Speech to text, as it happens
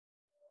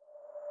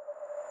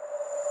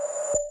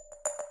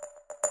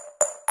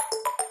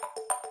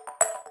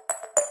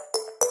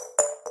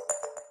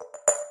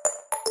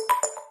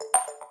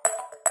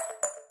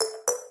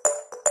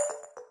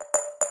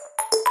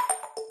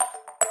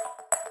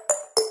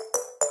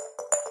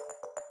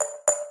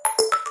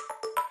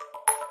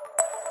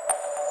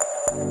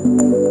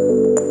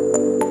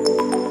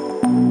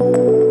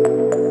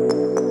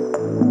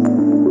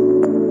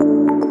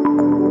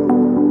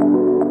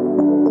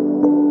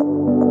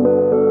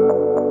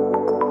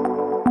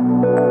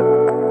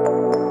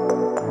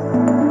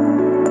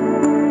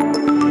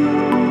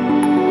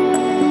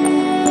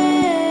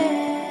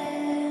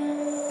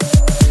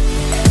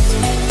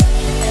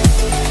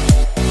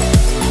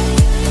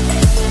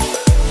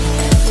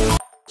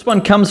This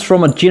one comes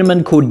from a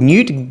gentleman called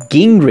Newt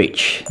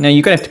Gingrich. Now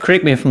you're going to have to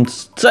correct me if I'm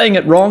saying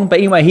it wrong, but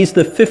anyway, he's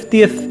the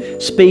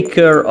 50th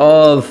Speaker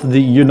of the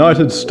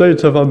United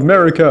States of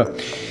America.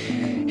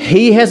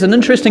 He has an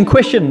interesting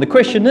question. The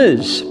question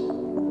is,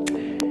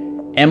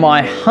 am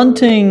I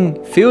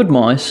hunting field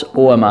mice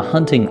or am I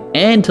hunting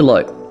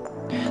antelope?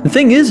 The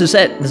thing is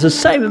that there's the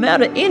same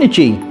amount of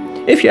energy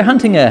if you're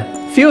hunting a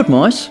field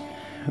mice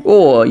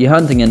or you're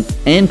hunting an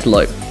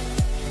antelope.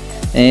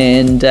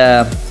 And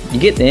you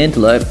get the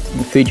antelope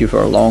and feed you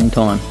for a long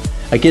time.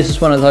 I guess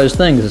it's one of those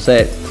things is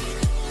that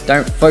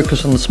don't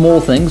focus on the small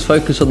things,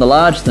 focus on the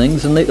large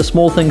things and let the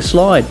small things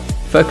slide.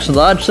 Focus on the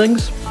large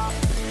things,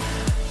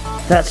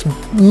 that's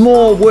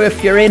more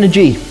worth your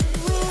energy.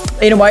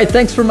 Anyway,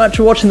 thanks very much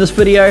for watching this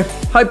video.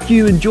 Hope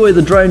you enjoy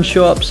the drone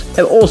shops.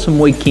 Have an awesome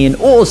weekend,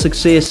 all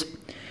success.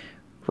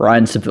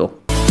 Ryan Seville.